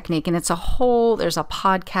organizational technique, and there's a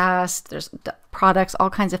podcast, there's products, all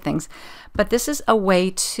kinds of things, but this is a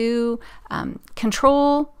way to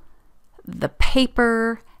control the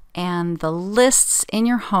paper and the lists in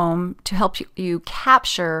your home to help you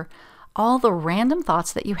capture all the random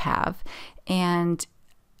thoughts that you have and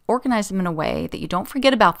organize them in a way that you don't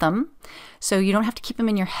forget about them, so you don't have to keep them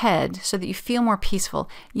in your head, so that you feel more peaceful,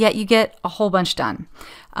 yet you get a whole bunch done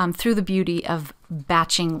through the beauty of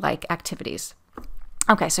batching like activities.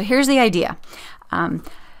 Okay, so here's the idea.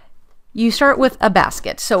 You start with a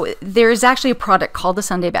basket. So there's actually a product called the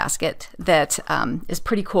Sunday basket that is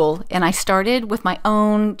pretty cool, and I started with my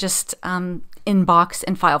own just inbox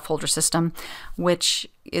and file folder system, which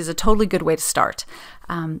is a totally good way to start.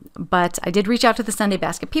 But I did reach out to the Sunday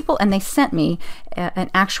basket people, and they sent me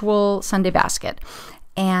an actual Sunday basket.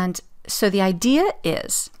 And so the idea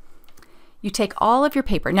is you take all of your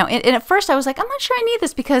paper. Now, and at first I was like, I'm not sure I need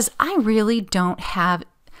this because I really don't have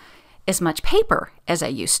as much paper as I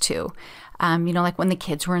used to. Like when the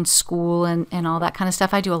kids were in school and all that kind of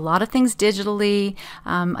stuff. I do a lot of things digitally.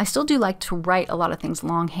 I still do like to write a lot of things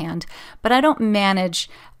longhand, but I don't manage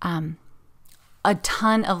a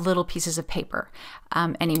ton of little pieces of paper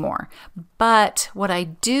anymore. But what I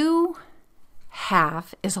do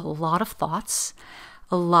have is a lot of thoughts,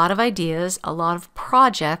 a lot of ideas, a lot of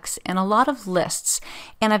projects, and a lot of lists.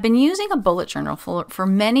 And I've been using a bullet journal for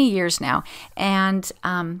many years now, and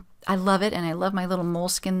I love it, and I love my little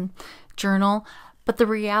moleskin journal. But the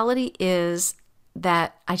reality is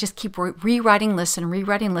that I just keep rewriting lists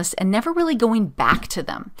and never really going back to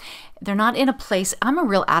them. They're not in a place. I'm a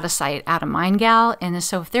real out of sight, out of mind gal, and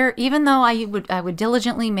so even though I would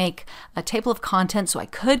diligently make a table of contents so I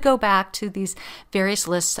could go back to these various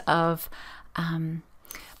lists of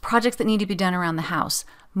projects that need to be done around the house,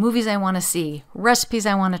 movies I want to see, recipes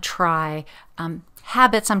I want to try,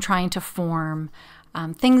 habits I'm trying to form,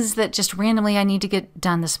 things that just randomly I need to get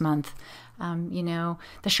done this month. The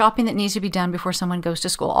shopping that needs to be done before someone goes to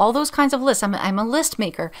school, all those kinds of lists. I'm a list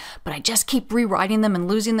maker, but I just keep rewriting them and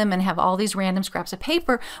losing them and have all these random scraps of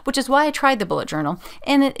paper, which is why I tried the bullet journal.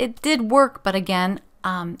 And it did work, but again,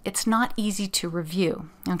 it's not easy to review.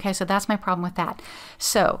 Okay, so that's my problem with that.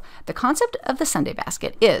 So the concept of the Sunday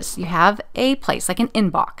basket is you have a place like an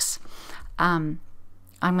inbox. I'm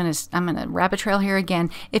gonna rabbit trail here again.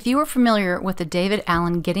 If you are familiar with the David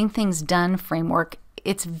Allen Getting Things Done framework,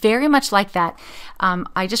 it's very much like that.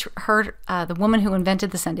 I just heard the woman who invented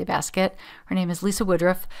the Sunday basket, her name is Lisa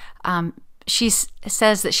Woodruff. She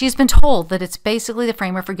says that she's been told that it's basically the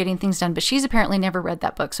framework for getting things done, but she's apparently never read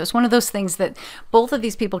that book. So it's one of those things that both of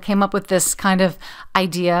these people came up with this kind of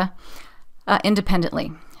idea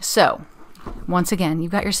independently. So once again,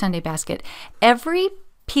 you've got your Sunday basket. Every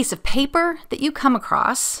piece of paper that you come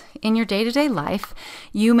across in your day-to-day life,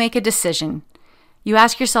 you make a decision. You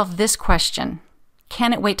ask yourself this question: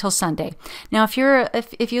 can it wait till Sunday? Now, if you're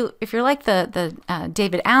like the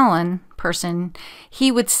David Allen person,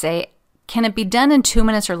 he would say, can it be done in 2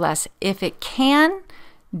 minutes or less? If it can,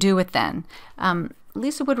 do it then.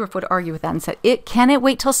 Lisa Woodruff would argue with that and said, can it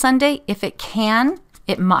wait till Sunday? If it can,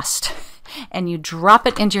 it must. And you drop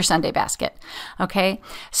it into your Sunday basket. Okay.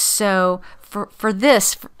 So for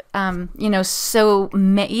this,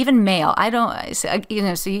 even mail, so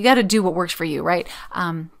you got to do what works for you, right?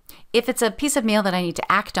 If it's a piece of mail that I need to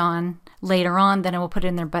act on later on, then I will put it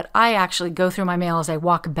in there. But I actually go through my mail as I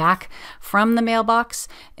walk back from the mailbox,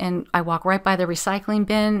 and I walk right by the recycling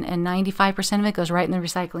bin, and 95% of it goes right in the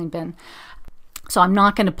recycling bin. So I'm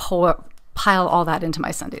not going to pile all that into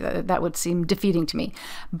my Sunday. That would seem defeating to me.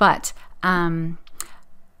 But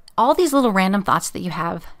all these little random thoughts that you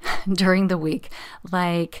have during the week,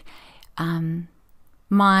 like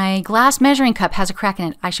my glass measuring cup has a crack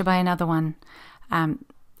in it. I should buy another one.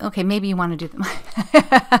 Okay, maybe you want to do them.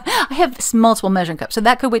 I have multiple measuring cups, so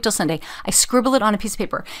that could wait till Sunday. I scribble it on a piece of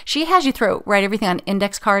paper. She has you write everything on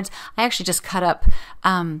index cards. I actually just cut up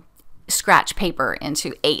scratch paper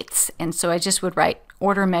into eighths, and so I just would write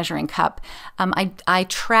order measuring cup. I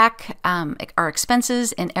track our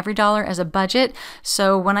expenses and every dollar as a budget,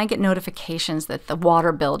 so when I get notifications that the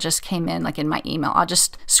water bill just came in, like in my email, I'll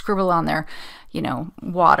just scribble on there,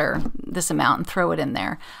 water, this amount, and throw it in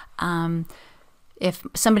there. If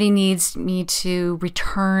somebody needs me to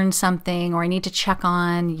return something, or I need to check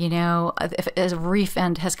on, if a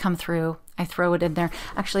refund has come through, I throw it in there.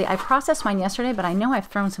 Actually, I processed mine yesterday, but I know I've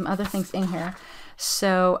thrown some other things in here.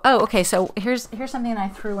 So, okay. So here's something that I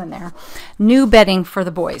threw in there. New bedding for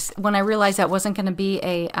the boys. When I realized that wasn't going to be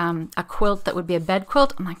a quilt that would be a bed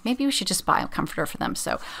quilt, I'm like, maybe we should just buy a comforter for them.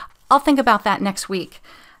 So I'll think about that next week.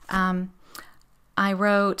 I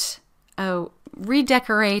wrote,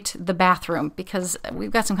 redecorate the bathroom, because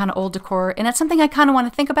we've got some kind of old decor, and it's something I kind of want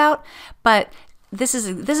to think about, but this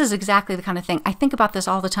is exactly the kind of thing. I think about this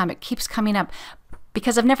all the time. It keeps coming up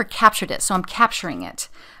because I've never captured it, so I'm capturing it.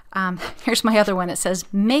 Here's my other one. It says,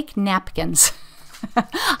 make napkins.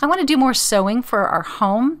 I want to do more sewing for our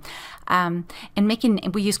home, and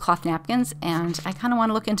we use cloth napkins, and I kind of want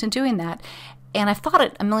to look into doing that. And I've thought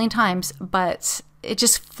it a million times, but it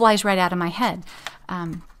just flies right out of my head.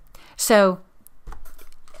 So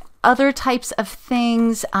other types of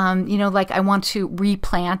things, like I want to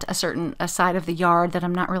replant a side of the yard that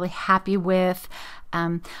I'm not really happy with.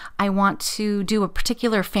 I want to do a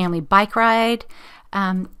particular family bike ride,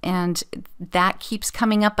 and that keeps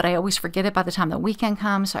coming up, but I always forget it by the time the weekend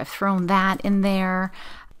comes, so I've thrown that in there.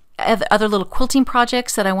 Other little quilting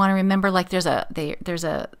projects that I want to remember, like there's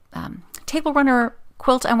a table runner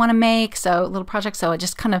quilt I want to make, so little projects. So I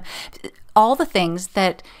just kind of, all the things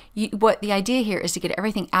that what the idea here is to get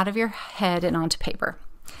everything out of your head and onto paper.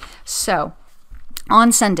 So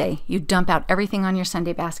on Sunday, you dump out everything on your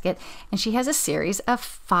Sunday basket, and she has a series of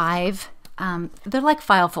 5. They're like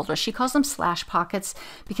file folders. She calls them slash pockets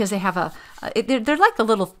because they have they're like the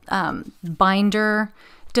little binder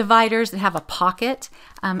dividers that have a pocket,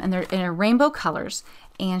 and they're in rainbow colors.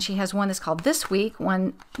 And she has one that's called This Week,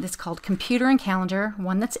 one that's called Computer and Calendar,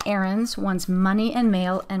 one that's Errands, one's Money and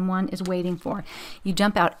Mail, and one is Waiting For. You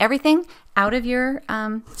dump out everything out of your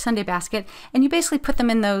Sunday basket, and you basically put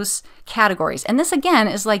them in those categories. And this, again,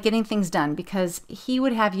 is like getting things done, because he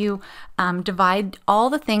would have you divide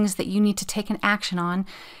all the things that you need to take an action on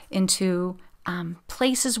into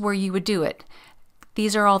places where you would do it.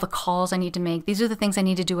 These are all the calls I need to make. These are the things I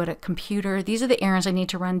need to do at a computer. These are the errands I need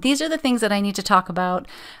to run. These are the things that I need to talk about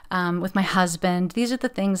with my husband. These are the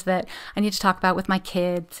things that I need to talk about with my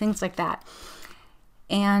kids, things like that.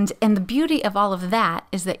 And the beauty of all of that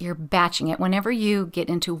is that you're batching it. Whenever you get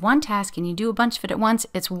into one task and you do a bunch of it at once,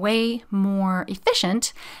 it's way more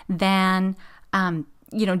efficient than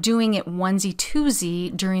doing it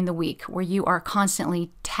onesie-twosie during the week, where you are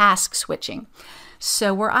constantly task switching.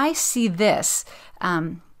 So where I see this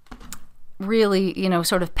really,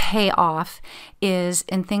 sort of pay off is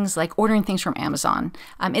in things like ordering things from Amazon.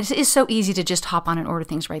 It is so easy to just hop on and order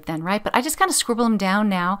things right then, right? But I just kind of scribble them down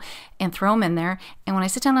now and throw them in there. And when I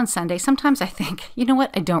sit down on Sunday, sometimes I think, you know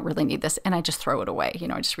what, I don't really need this, and I just throw it away.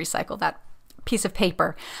 I just recycle that piece of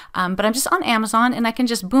paper. But I'm just on Amazon, and I can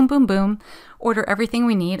just boom, boom, boom, order everything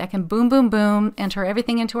we need. I can boom, boom, boom, enter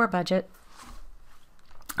everything into our budget.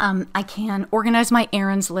 I can organize my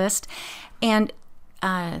errands list. And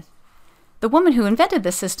the woman who invented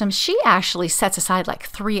this system, she actually sets aside like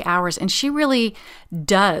 3 hours, and she really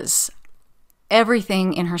does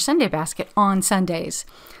everything in her Sunday basket on Sundays,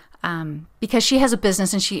 because she has a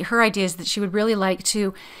business, and her idea is that she would really like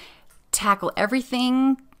to tackle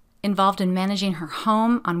everything involved in managing her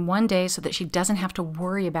home on one day so that she doesn't have to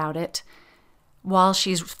worry about it while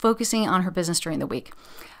she's focusing on her business during the week.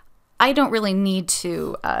 I don't really need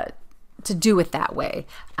to do it that way.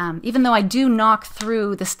 Even though I do knock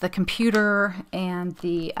through the computer and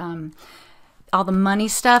the all the money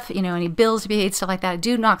stuff, any bills to be paid, stuff like that, I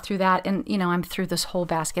do knock through that, and I'm through this whole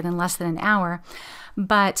basket in less than an hour.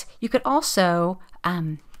 But you could also,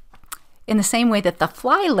 in the same way that the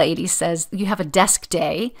Fly Lady says you have a desk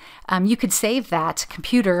day, you could save that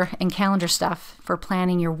computer and calendar stuff for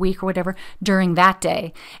planning your week or whatever during that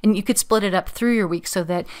day. And you could split it up through your week so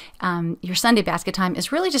that your Sunday basket time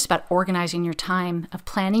is really just about organizing your time of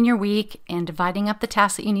planning your week and dividing up the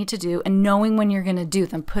tasks that you need to do and knowing when you're going to do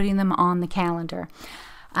them, putting them on the calendar.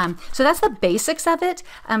 So that's the basics of it.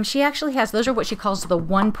 She actually has, those are what she calls the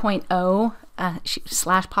 1.0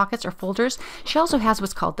 slash pockets or folders. She also has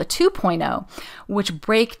what's called the 2.0, which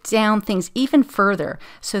break down things even further.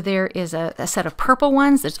 So there is a set of purple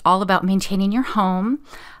ones that's all about maintaining your home.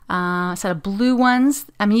 A set of blue ones,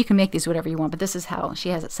 you can make these whatever you want, but this is how she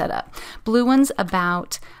has it set up. Blue ones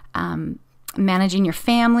about managing your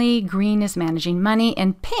family, green is managing money,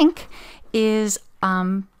 and pink is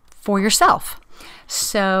for yourself.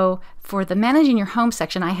 So for the managing your home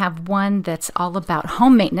section, I have one that's all about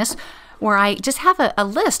home maintenance, where I just have a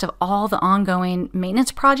list of all the ongoing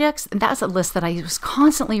maintenance projects. And that's a list that I was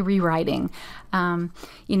constantly rewriting.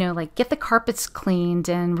 Like get the carpets cleaned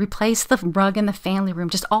and replace the rug in the family room,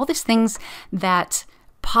 just all these things that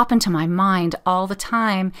pop into my mind all the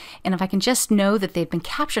time. And if I can just know that they've been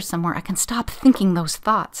captured somewhere, I can stop thinking those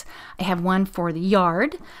thoughts. I have one for the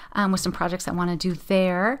yard with some projects I want to do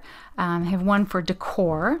there. I have one for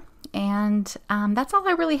decor. And that's all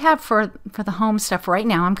I really have for the home stuff right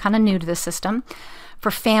now. I'm kind of new to this system.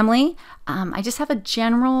 For family, I just have a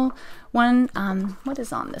general one. What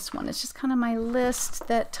is on this one? It's just kind of my list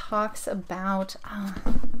that talks about,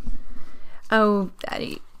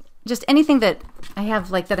 just anything that I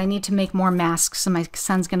have, like that I need to make more masks, so my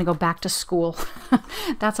son's going to go back to school.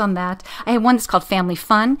 That's on that. I have one that's called Family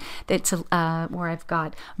Fun. That's where I've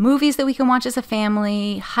got movies that we can watch as a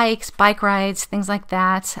family, hikes, bike rides, things like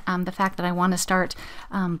that. The fact that I want to start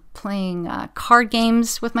playing card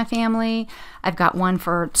games with my family. I've got one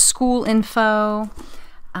for school info.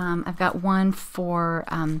 I've got one for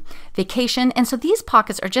vacation. And so these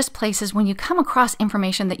pockets are just places when you come across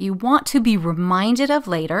information that you want to be reminded of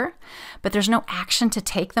later, but there's no action to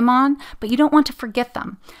take them on, but you don't want to forget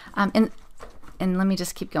them. And let me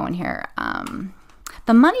just keep going here.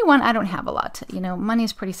 The money one, I don't have a lot. Money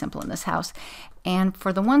is pretty simple in this house. And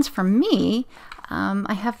for the ones for me,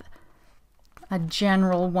 I have a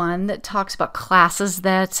general one that talks about classes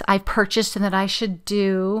that I purchased and that I should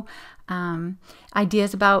do.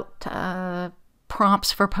 Ideas about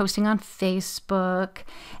prompts for posting on Facebook.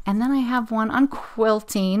 And then I have one on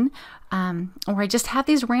quilting, where I just have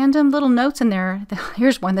these random little notes in there.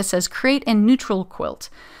 Here's one that says create a neutral quilt,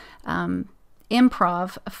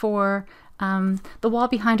 improv for the wall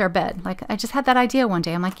behind our bed. Like, I just had that idea one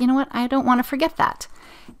day. I'm like, you know what? I don't want to forget that.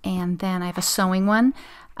 And then I have a sewing one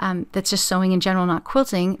that's just sewing in general, not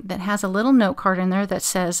quilting, that has a little note card in there that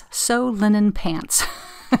says sew linen pants.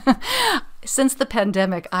 Since the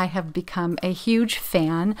pandemic, I have become a huge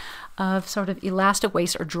fan of sort of elastic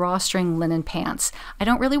waist or drawstring linen pants. I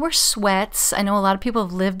don't really wear sweats. I know a lot of people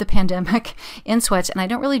have lived the pandemic in sweats, and I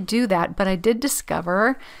don't really do that, but I did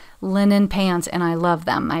discover linen pants, and I love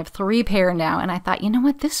them. I have 3 pair now, and I thought, you know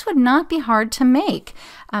what, this would not be hard to make.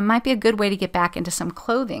 Might be a good way to get back into some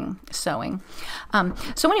clothing sewing.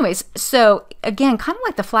 So again, kind of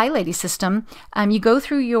like the Fly Lady system, you go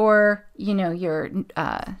through your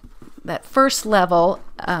that first level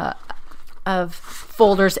of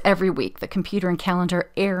folders every week, the computer and calendar,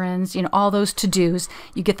 errands, all those to-dos.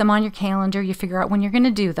 You get them on your calendar, you figure out when you're going to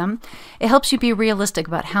do them. It helps you be realistic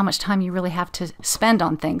about how much time you really have to spend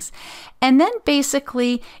on things. And then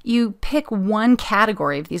basically you pick one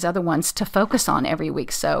category of these other ones to focus on every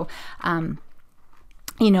week. So,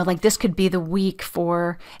 like this could be the week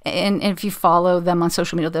for, and if you follow them on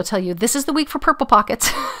social media, they'll tell you this is the week for purple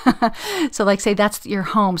pockets. So like say that's your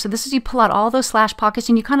home. So this is, you pull out all those slash pockets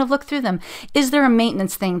and you kind of look through them. Is there a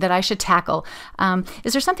maintenance thing that I should tackle?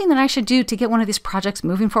 Is there something that I should do to get one of these projects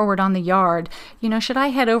moving forward on the yard? Should I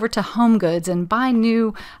head over to Home Goods and buy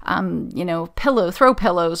new, throw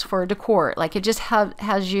pillows for decor? Like it just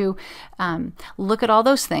has you look at all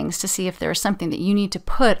those things to see if there's something that you need to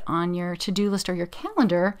put on your to-do list or your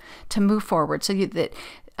calendar to move forward, so that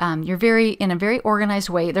You're in a very organized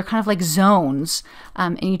way. They're kind of like zones,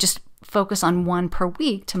 and you just focus on one per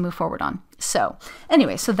week to move forward on. So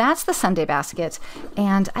anyway, so that's the Sunday basket,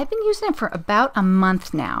 and I've been using it for about a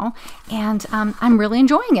month now, and I'm really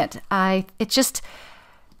enjoying it. It's just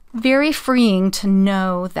very freeing to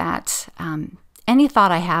know that any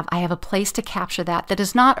thought I have a place to capture that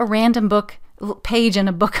is not a random page in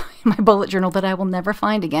a book in my bullet journal that I will never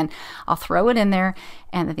find again. I'll throw it in there,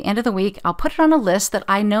 and at the end of the week, I'll put it on a list that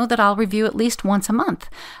I know that I'll review at least once a month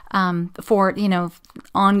for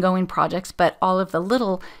ongoing projects. But all of the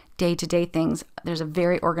little day-to-day things, there's a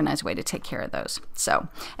very organized way to take care of those. So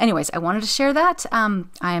anyways, I wanted to share that.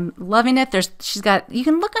 I'm loving it. You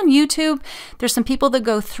can look on YouTube. There's some people that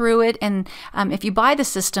go through it. And if you buy the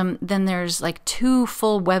system, then there's like 2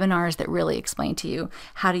 full webinars that really explain to you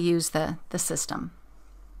how to use the system.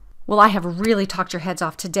 Well, I have really talked your heads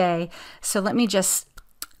off today. So let me just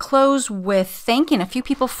close with thanking a few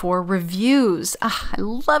people for reviews. I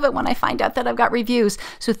love it when I find out that I've got reviews.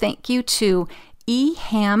 So thank you to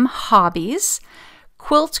Ham Hobbies,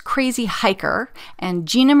 Quilt Crazy Hiker, and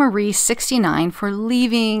Gina Marie 69 for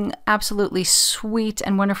leaving absolutely sweet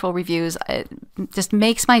and wonderful reviews. It just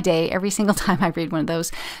makes my day every single time I read one of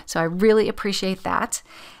those. So I really appreciate that.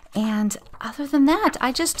 And other than that,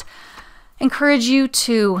 I just encourage you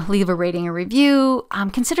to leave a rating or review.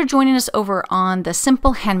 Consider joining us over on the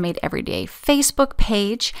Simple Handmade Everyday Facebook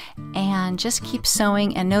page, and just keep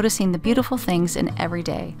sewing and noticing the beautiful things in every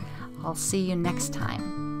day. I'll see you next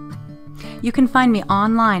time. You can find me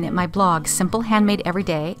online at my blog, Simple Handmade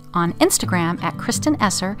Everyday, on Instagram at Kristen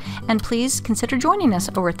Esser, and please consider joining us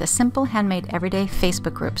over at the Simple Handmade Everyday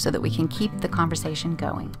Facebook group so that we can keep the conversation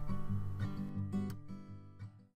going.